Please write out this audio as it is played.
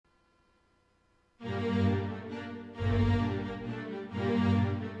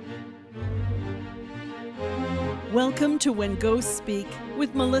Welcome to When Ghosts Speak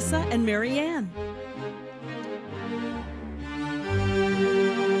with Melissa and Marianne.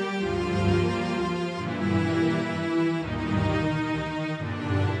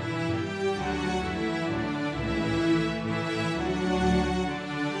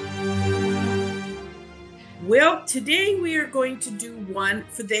 Well, today we are going to do one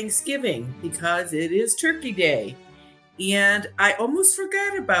for Thanksgiving because it is Turkey Day. And I almost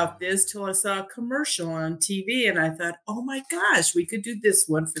forgot about this till I saw a commercial on TV and I thought, oh my gosh, we could do this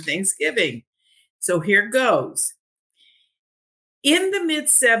one for Thanksgiving. So here goes. In the mid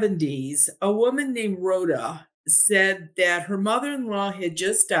 70s, a woman named Rhoda said that her mother in law had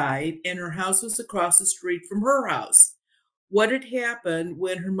just died and her house was across the street from her house. What had happened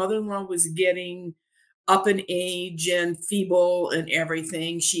when her mother in law was getting up in age and feeble and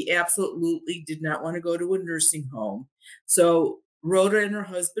everything, she absolutely did not want to go to a nursing home. So Rhoda and her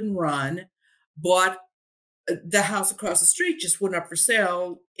husband, Ron, bought the house across the street, just went up for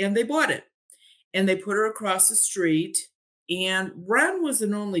sale, and they bought it. And they put her across the street. And Ron was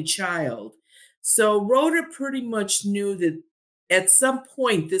an only child. So Rhoda pretty much knew that at some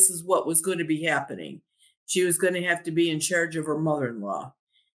point this is what was going to be happening. She was going to have to be in charge of her mother in law.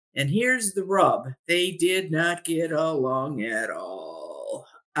 And here's the rub, they did not get along at all.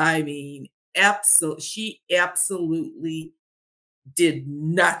 I mean, she absolutely did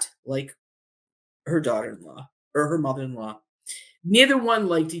not like her daughter-in-law or her mother-in-law. Neither one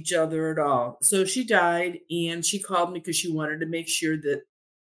liked each other at all. So she died and she called me because she wanted to make sure that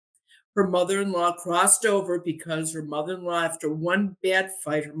her mother-in-law crossed over because her mother-in-law, after one bad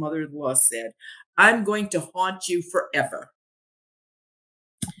fight, her mother-in-law said, "I'm going to haunt you forever."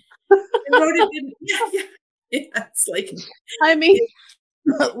 And Rhoda didn't, yeah, it's like, I mean,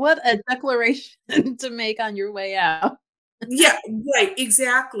 what a declaration to make on your way out. yeah, right,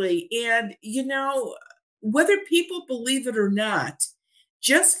 exactly. And, whether people believe it or not,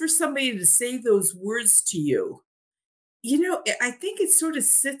 just for somebody to say those words to you, I think it sort of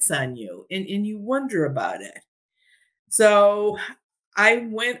sits on you and you wonder about it. So I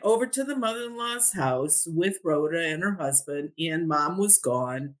went over to the mother in law's house with Rhoda and her husband, and mom was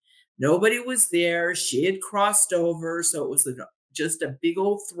gone. Nobody was there. She had crossed over. So it was just a big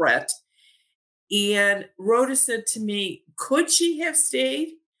old threat. And Rhoda said to me, "Could she have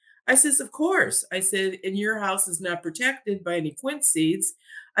stayed?" I says, "Of course." I said, "And your house is not protected by any quinceads."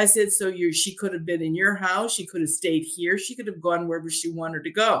 I said, "So she could have been in your house. She could have stayed here. She could have gone wherever she wanted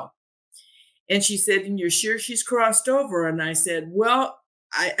to go." And she said, "And you're sure she's crossed over?" And I said, "Well,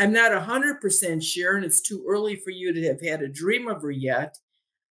 I'm not 100% sure, and it's too early for you to have had a dream of her yet.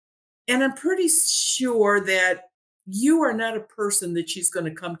 And I'm pretty sure that you are not a person that she's going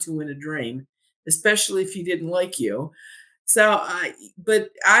to come to in a dream, especially if he didn't like you." But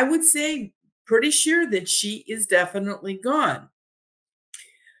I would say pretty sure that she is definitely gone.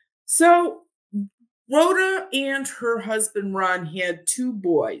 So Rhoda and her husband Ron had two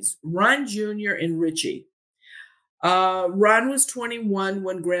boys, Ron Jr. and Richie. Ron was 21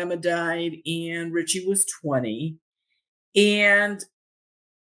 when Grandma died, and Richie was 20. And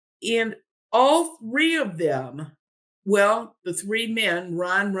and all three of them, well, the three men,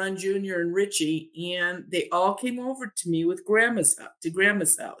 Ron Jr., and Richie, and they all came over to me with Grandma's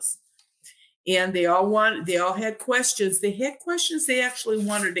house. And they all had questions. They had questions they actually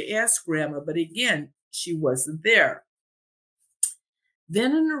wanted to ask Grandma, but again, she wasn't there.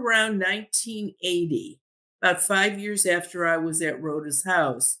 Then in around 1980, about 5 years after I was at Rhoda's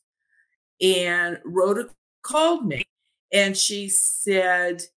house, and Rhoda called me and she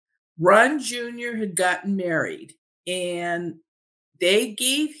said Ron Jr. had gotten married and they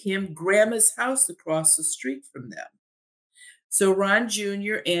gave him Grandma's house across the street from them. So Ron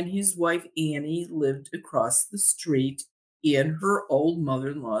Jr. and his wife Annie lived across the street in her old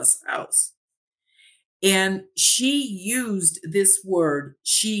mother in law's house. And she used this word.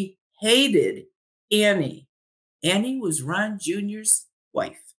 She hated Annie. Annie was Ron Jr.'s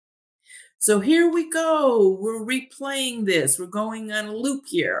wife. So here we go. We're replaying this. We're going on a loop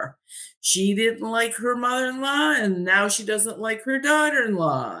here. She didn't like her mother in law, and now she doesn't like her daughter in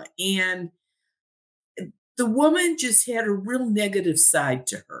law. And the woman just had a real negative side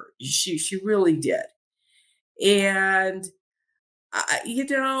to her. She really did. And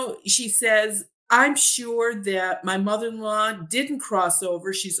she says, "I'm sure that my mother in law didn't cross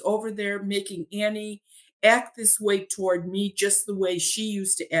over. She's over there making Annie act this way toward me, just the way she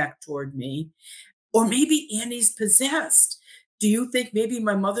used to act toward me. Or maybe Annie's possessed. Do you think maybe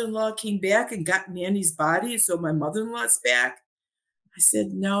my mother in law came back and got in Annie's body? So my mother in law's back?" I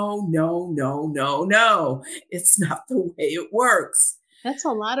said, "No, no, no, no, no. It's not the way it works." That's a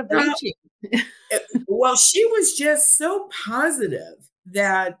lot of So reaching. Well, she was just so positive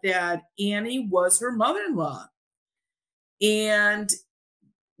that Annie was her mother-in-law, and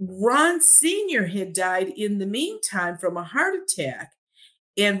Ron Sr. had died in the meantime from a heart attack,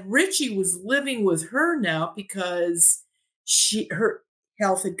 and Richie was living with her now because her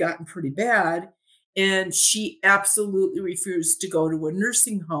health had gotten pretty bad, and she absolutely refused to go to a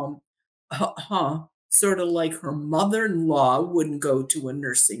nursing home. Uh-huh. Sort of like her mother-in-law wouldn't go to a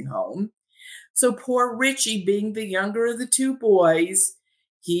nursing home. So poor Richie, being the younger of the two boys,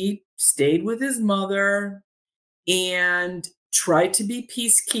 he stayed with his mother and tried to be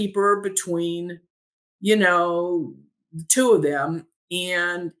peacekeeper between, the two of them.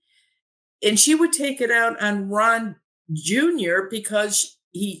 And she would take it out on Ron Jr. because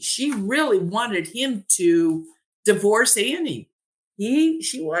she really wanted him to divorce Annie.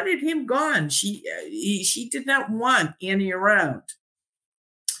 She wanted him gone. She did not want Annie around.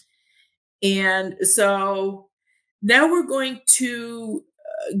 And so now we're going to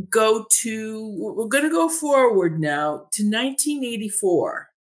go forward now to 1984.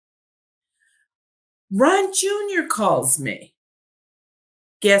 Ron Jr. calls me.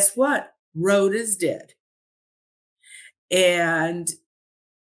 Guess what? Rhoda's dead. And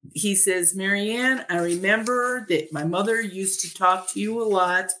he says, Marianne, I remember that my mother used to talk to you a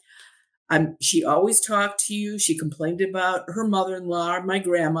lot. She always talked to you. She complained about her mother-in-law, my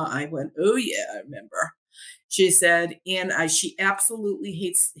grandma. I went, oh yeah, I remember. She said, and she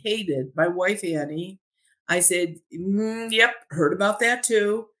absolutely hated my wife, Annie. I said, yep, heard about that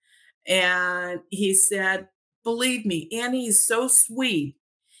too. And he said, believe me, Annie is so sweet.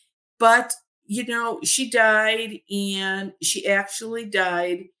 But, she died, and she actually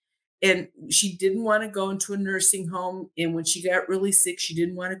died, and she didn't want to go into a nursing home. And when she got really sick, she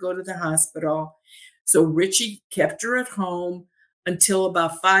didn't want to go to the hospital. So Richie kept her at home until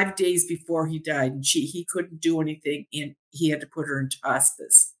about 5 days before he died. And he couldn't do anything, and he had to put her into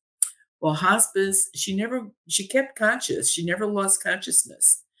hospice. Well, hospice, she kept conscious. She never lost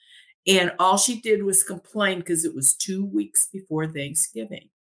consciousness. And all she did was complain because it was 2 weeks before Thanksgiving.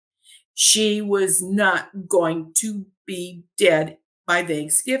 She was not going to be dead by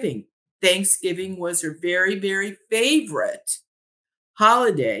Thanksgiving. Thanksgiving was her very, very favorite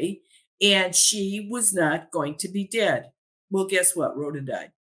holiday, and she was not going to be dead. Well, guess what? Rhoda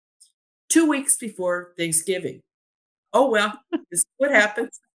died 2 weeks before Thanksgiving. Oh, well, this is what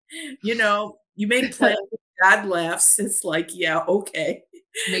happens. You make plans, God laughs. It's like, yeah, okay.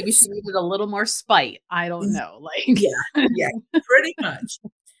 Maybe she needed a little more spite. I don't know. Like, Yeah, yeah, pretty much.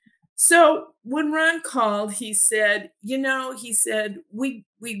 So when Ron called, he said, we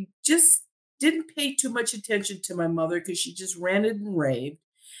just didn't pay too much attention to my mother because she just ranted and raved.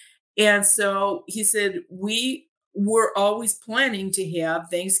 And so he said, we were always planning to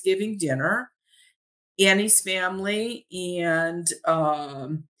have Thanksgiving dinner, Annie's family and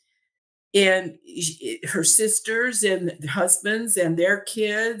her sisters and husbands and their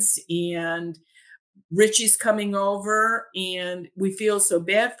kids, and Richie's coming over, and we feel so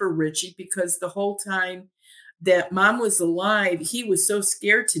bad for Richie because the whole time that mom was alive, he was so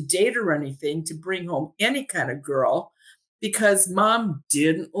scared to date or anything, to bring home any kind of girl, because mom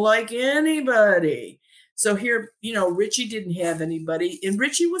didn't like anybody. So here, Richie didn't have anybody, and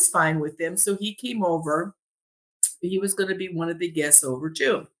Richie was fine with them. So he came over. He was going to be one of the guests over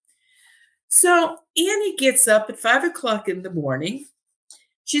too. So Annie gets up at 5 o'clock in the morning.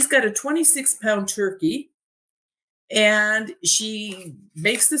 She's got a 26-pound turkey, and she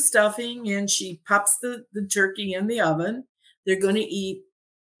makes the stuffing, and she pops the turkey in the oven. They're going to eat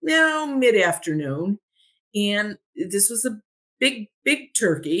now mid-afternoon. And this was a big, big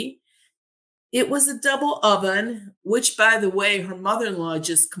turkey. It was a double oven, which, by the way, her mother-in-law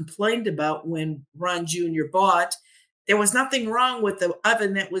just complained about when Ron Jr. bought. There was nothing wrong with the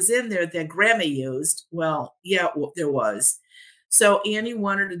oven that was in there that Grandma used. Well, yeah, there was. So Annie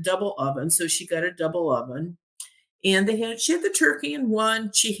wanted a double oven, so she got a double oven. And she had the turkey in one.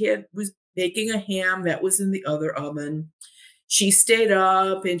 Was baking a ham that was in the other oven. She stayed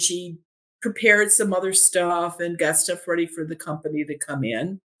up and she prepared some other stuff and got stuff ready for the company to come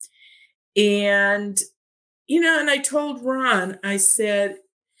in. And and I told Ron, I said,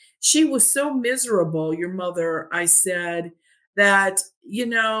 she was so miserable, your mother. I said that,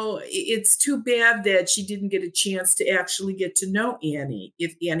 it's too bad that she didn't get a chance to actually get to know Annie,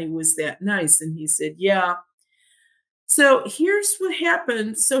 if Annie was that nice. And he said, yeah. So here's what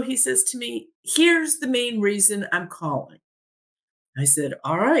happened. So he says to me, here's the main reason I'm calling. I said,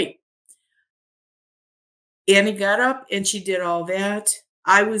 all right. Annie got up and she did all that.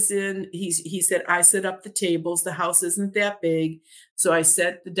 I was in he said, "I set up the tables, the house isn't that big." So I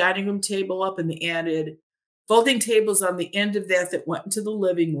set the dining room table up and they added folding tables on the end of that that went into the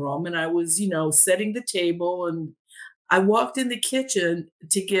living room, and I was, setting the table, and I walked in the kitchen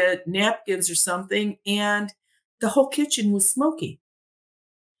to get napkins or something, and the whole kitchen was smoky.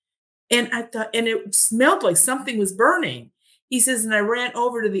 And I thought and it smelled like something was burning. He says, and I ran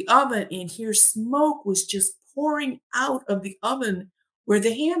over to the oven, and here smoke was just pouring out of the oven where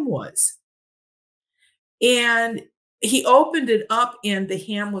the ham was. And he opened it up, and the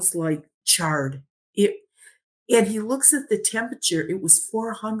ham was, like, charred. It and he looks at the temperature, it was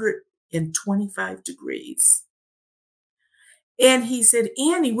 425 degrees. And he said,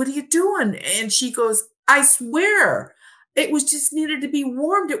 "Annie, what are you doing?" And she goes, "I swear, it was just needed to be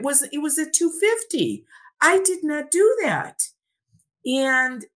warmed. It was at 250. I did not do that."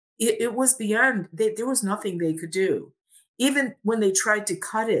 And it was beyond there was nothing they could do. Even when they tried to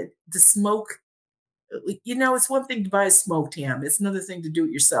cut it, the smoke, it's one thing to buy a smoked ham. It's another thing to do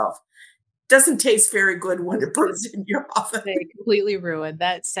it yourself. Doesn't taste very good when it burns in your oven. They completely ruined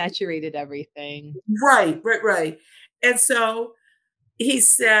that saturated everything. Right, right, right. And so he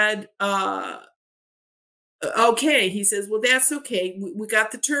said, okay. He says, "Well, that's okay. We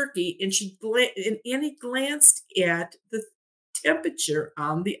got the turkey." And and Annie glanced at the temperature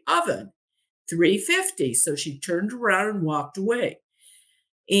on the oven, 350. So she turned around and walked away.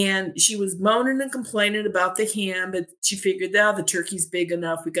 And she was moaning and complaining about the ham, but she figured, now the turkey's big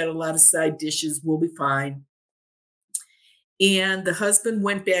enough. We got a lot of side dishes. We'll be fine. And the husband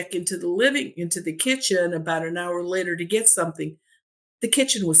went back into the kitchen about an hour later to get something. The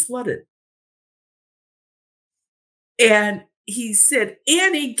kitchen was flooded. And he said,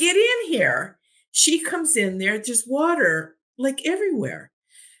 "Annie, get in here." She comes in there, there's water like everywhere.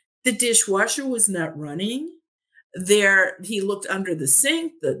 The dishwasher was not running. There, he looked under the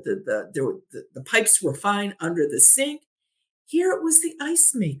sink. The pipes were fine under the sink. Here it was the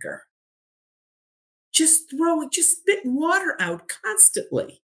ice maker, just spitting water out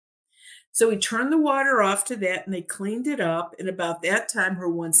constantly. So he turned the water off to that, and they cleaned it up. And about that time, her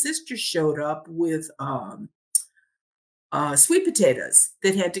one sister showed up with sweet potatoes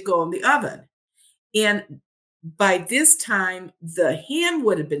that had to go in the oven. And by this time, the ham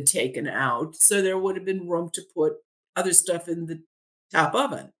would have been taken out, so there would have been room to put other stuff in the top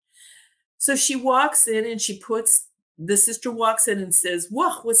oven. So she walks in and the sister walks in and says,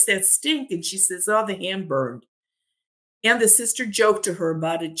 "Whoa, what's that stink?" And she says, "Oh, the ham burned." And the sister joked to her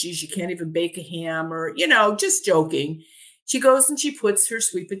about it. Geez, you can't even bake a ham, or, just joking. She goes and she puts her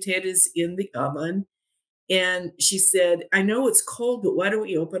sweet potatoes in the oven. And she said, "I know it's cold, but why don't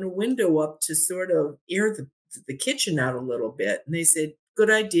we open a window up to sort of air the kitchen out a little bit?" And they said, "Good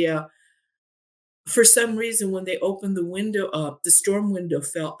idea." For some reason, when they opened the window up, the storm window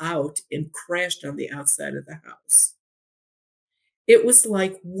fell out and crashed on the outside of the house. It was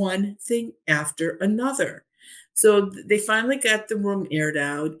like one thing after another. So they finally got the room aired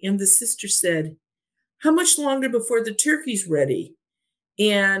out, and the sister said, "How much longer before the turkey's ready?"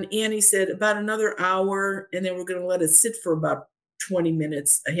 And Annie said, "About another hour, and then we're going to let it sit for about 20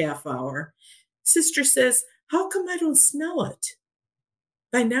 minutes, a half hour." Sister says, "How come I don't smell it?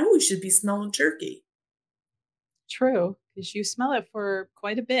 By now we should be smelling turkey." True, because you smell it for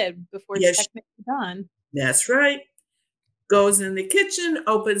quite a bit before it's Yes, technically done. that's right. Goes in the kitchen,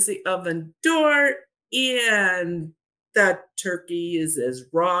 opens the oven door, and that turkey is as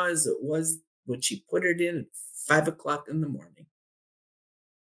raw as it was when she put it in at 5 o'clock in the morning.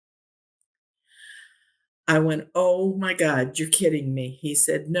 I went, "Oh my God, you're kidding me." He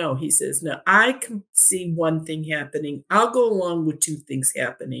said, "No." He says, "No, I can see one thing happening. I'll go along with two things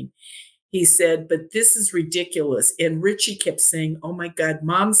happening." He said, "But this is ridiculous." And Richie kept saying, "Oh my God,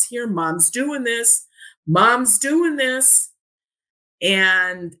 mom's here. Mom's doing this. Mom's doing this."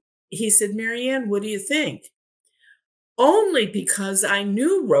 And he said, "Marianne, what do you think?" Only because I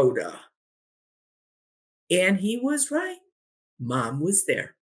knew Rhoda. And he was right. Mom was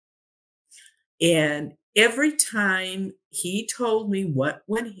there. And every time he told me what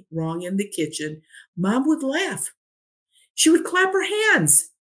went wrong in the kitchen, Mom would laugh. She would clap her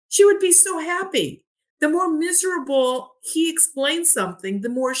hands. She would be so happy. The more miserable he explained something, the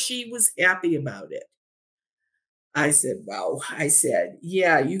more she was happy about it. I said, "Wow." I said,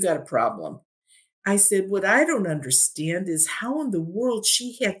 "Yeah, you got a problem." I said, "What I don't understand is how in the world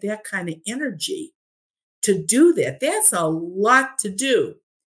she had that kind of energy to do that. That's a lot to do."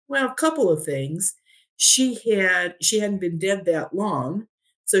 Well, a couple of things. She hadn't been dead that long,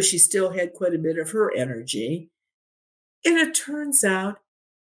 so she still had quite a bit of her energy. And it turns out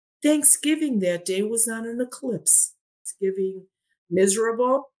Thanksgiving that day was on an eclipse. Thanksgiving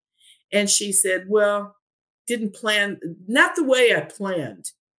miserable. And she said, "Well, didn't plan not the way I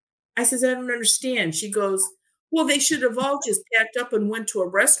planned." I says, "I don't understand." She goes, "Well, they should have all just packed up and went to a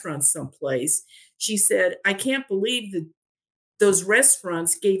restaurant someplace." She said, "I can't believe that those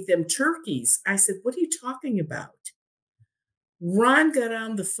restaurants gave them turkeys." I said, "What are you talking about?" Ron got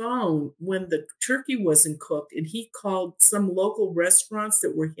on the phone when the turkey wasn't cooked, and he called some local restaurants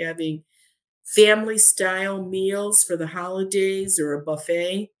that were having family style meals for the holidays or a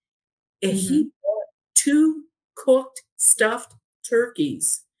buffet, and Mhm. he bought 2 cooked stuffed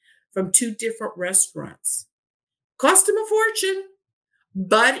turkeys from 2 different restaurants. Cost him a fortune,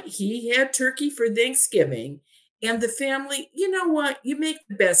 but he had turkey for Thanksgiving, and the family, you know what? You make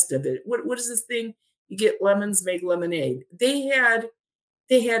the best of it. What is this thing? You get lemons, make lemonade. They had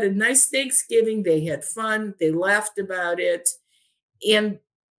a nice Thanksgiving, they had fun, they laughed about it, and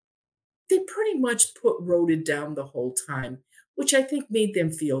they pretty much wrote it down the whole time, which I think made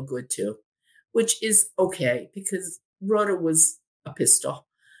them feel good too, which is okay because Rhoda was a pistol.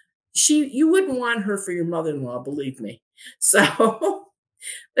 You wouldn't want her for your mother-in-law, believe me. So,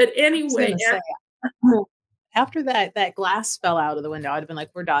 but I was anyway, gonna say, after that glass fell out of the window, I'd have been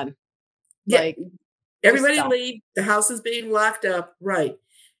like, "We're done." yeah, Like, just everybody stop. leave. The house is being locked up. Right.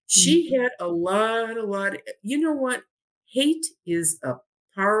 She Mhm. had a lot. You know what? Hate is a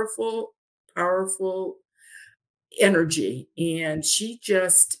powerful, powerful energy, and she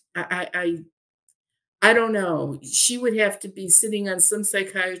just I don't know. She would have to be sitting on some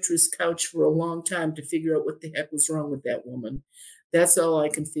psychiatrist's couch for a long time to figure out what the heck was wrong with that woman. That's all I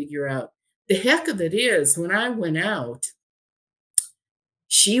can figure out. The heck of it is, when I went out,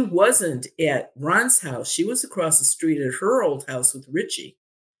 she wasn't at Ron's house. She was across the street at her old house with Richie.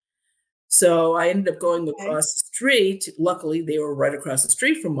 So I ended up going Okay. across the street. Luckily, they were right across the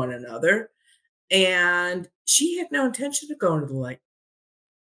street from one another. And she had no intention of going to the light.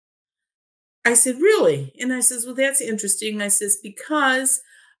 I said, "Really?" And I says, "Well, that's interesting." I says, "Because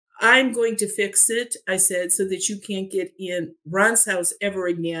I'm going to fix it." I said, "So that you can't get in Ron's house ever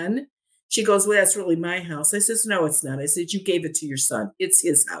again." She goes, "Well, that's really my house." I says, "No, it's not." I said, "You gave it to your son. It's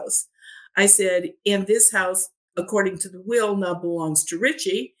his house." I said, "And this house, according to the will, now belongs to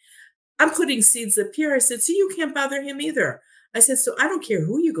Richie. I'm putting seeds up here." I said, "So you can't bother him either." I said, "So I don't care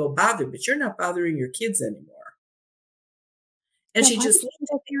who you go bother, but you're not bothering your kids anymore." And Yeah, she why just would you do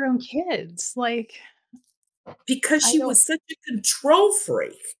that to your own kids? Like, because I she don't was such a control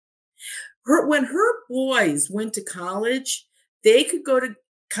freak. When her boys went to college, they could go to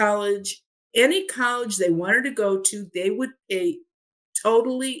college, any college they wanted to go to, they would pay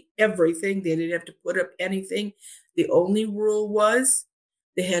totally everything. They didn't have to put up anything. The only rule was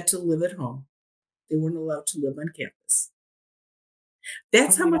they had to live at home. They weren't allowed to live on campus. oh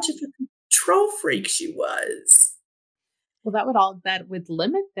That's how my god. much of a control freak she was. Well, that would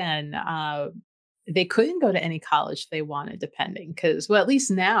limit then, they couldn't go to any college they wanted depending because, well, at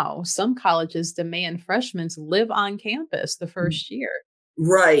least now some colleges demand freshmen to live on campus the first year.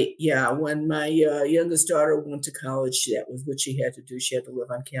 Right, yeah, when my, youngest daughter went to college, that was what she had to do, she had to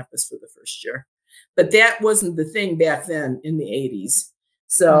live on campus for the first year. But that wasn't the thing back then in the '80s,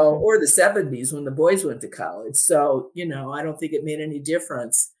 so Mhm. or the '70s when the boys went to college, so, I don't think it made any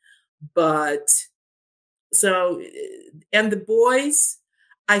difference, but and the boys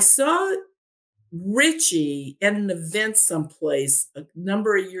I saw Richie at an event someplace a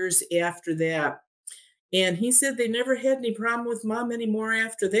number of years after that, and he said they never had any problem with mom anymore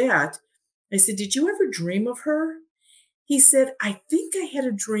after that. I said, "Did you ever dream of her?" He said, "I think I had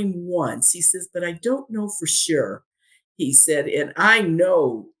a dream once." He says, "But I don't know for sure." He said, "And I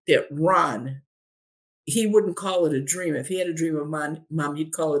know that Ron, he wouldn't call it a dream. If he had a dream of mom,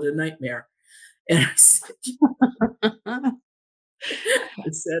 he'd call it a nightmare." And I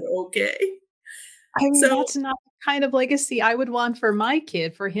said, "Okay." I mean, So that's not the kind of legacy I would want for my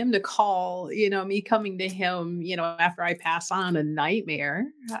kid, for him to call, me coming to him, after I pass on a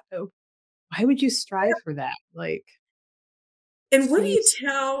nightmare. Why would you strive for that? Like, and what do you please.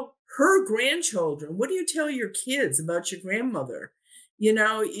 tell her grandchildren? What do you tell your kids about your grandmother?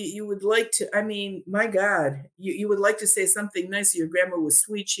 You would like to, I mean, my God, you would like to say something nice. Your grandma was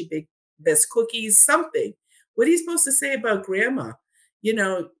sweet. She baked best cookies, something. What are you supposed to say about grandma? You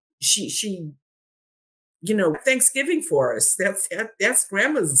know, she, Thanksgiving for us. That's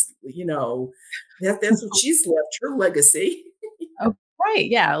grandma's, that's what she's left, her legacy. Oh, right,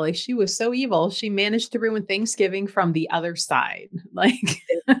 yeah, like, she was so evil, she managed to ruin Thanksgiving from the other side, like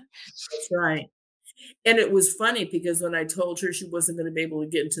That's right. And it was funny because when I told her she wasn't gonna be able to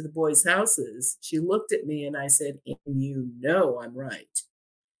get into the boys' houses, she looked at me and I said, "And you know I'm right."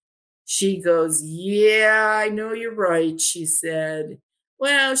 She goes, "Yeah, I know you're right," she said.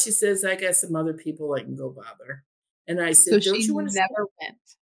 "Well," she says, "I got some other people I can go bother." And I So said, she "Don't you wanna see?" never went.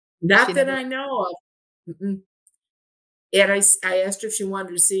 She "Not that never I know of." Mm-mm. And I asked her if she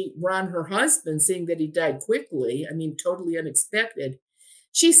wanted to see Ron, her husband, seeing that he died quickly, I mean, totally unexpected.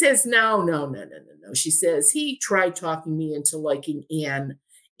 She says, "No, no, no, no, no, no." She says, "He tried talking me into liking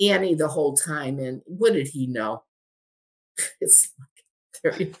Annie the whole time, and what did he know?" It's like,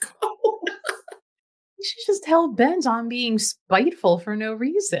 there you go. she's just hell bent on being spiteful for no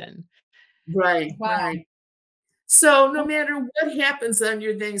reason. Right, Wow. right. So no Oh, matter what happens on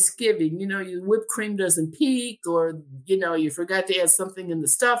your Thanksgiving, your whipped cream doesn't peak, or you forgot to add something in the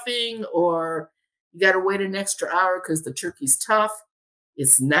stuffing, or you got to wait an extra hour because the turkey's tough.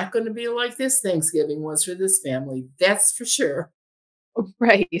 It's not going to be like this Thanksgiving was for this family. That's for sure.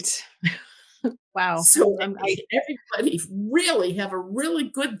 right. Wow. So I everybody really have a really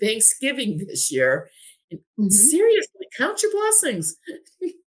good Thanksgiving this year. And mhm. seriously, count your blessings.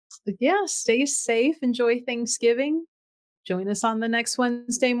 Yeah, stay safe, enjoy Thanksgiving. Join us on the next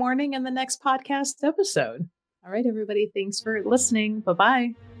Wednesday morning and the next podcast episode. All right, everybody. Thanks for listening. Bye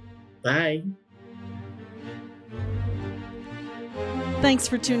bye. Bye. Thanks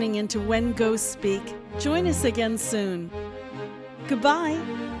for tuning in to When Ghosts Speak. Join us again soon.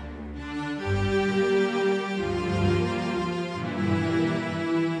 Goodbye.